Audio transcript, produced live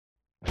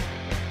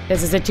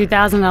This is a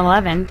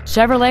 2011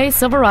 Chevrolet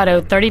Silverado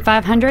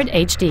 3500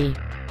 HD.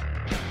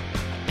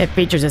 It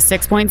features a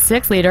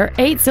 6.6-liter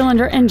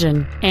 8-cylinder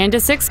engine and a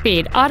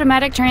 6-speed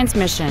automatic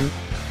transmission.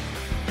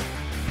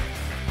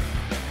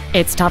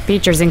 Its top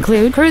features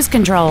include cruise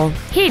control,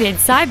 heated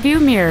side view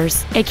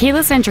mirrors, a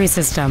keyless entry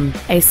system,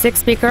 a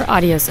 6-speaker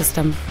audio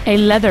system, a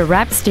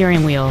leather-wrapped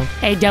steering wheel,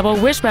 a double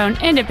wishbone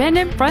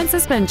independent front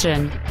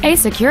suspension, a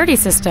security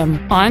system,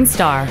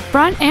 OnStar,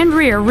 front and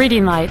rear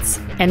reading lights,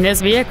 and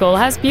this vehicle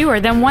has fewer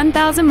than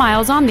 1,000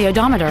 miles on the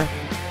odometer.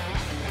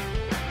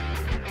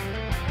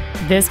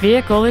 This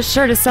vehicle is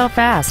sure to sell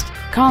fast.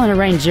 Call and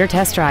arrange your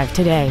test drive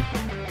today.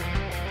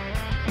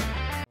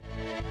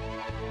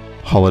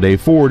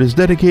 HolidayFord is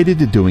dedicated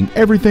to doing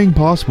everything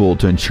possible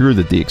to ensure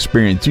that the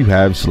experience you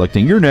have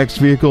selecting your next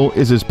vehicle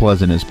is as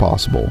pleasant as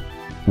possible.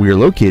 We are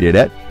located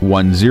at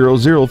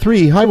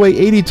 1003 Highway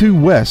 82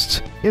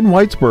 West in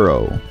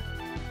Whitesboro.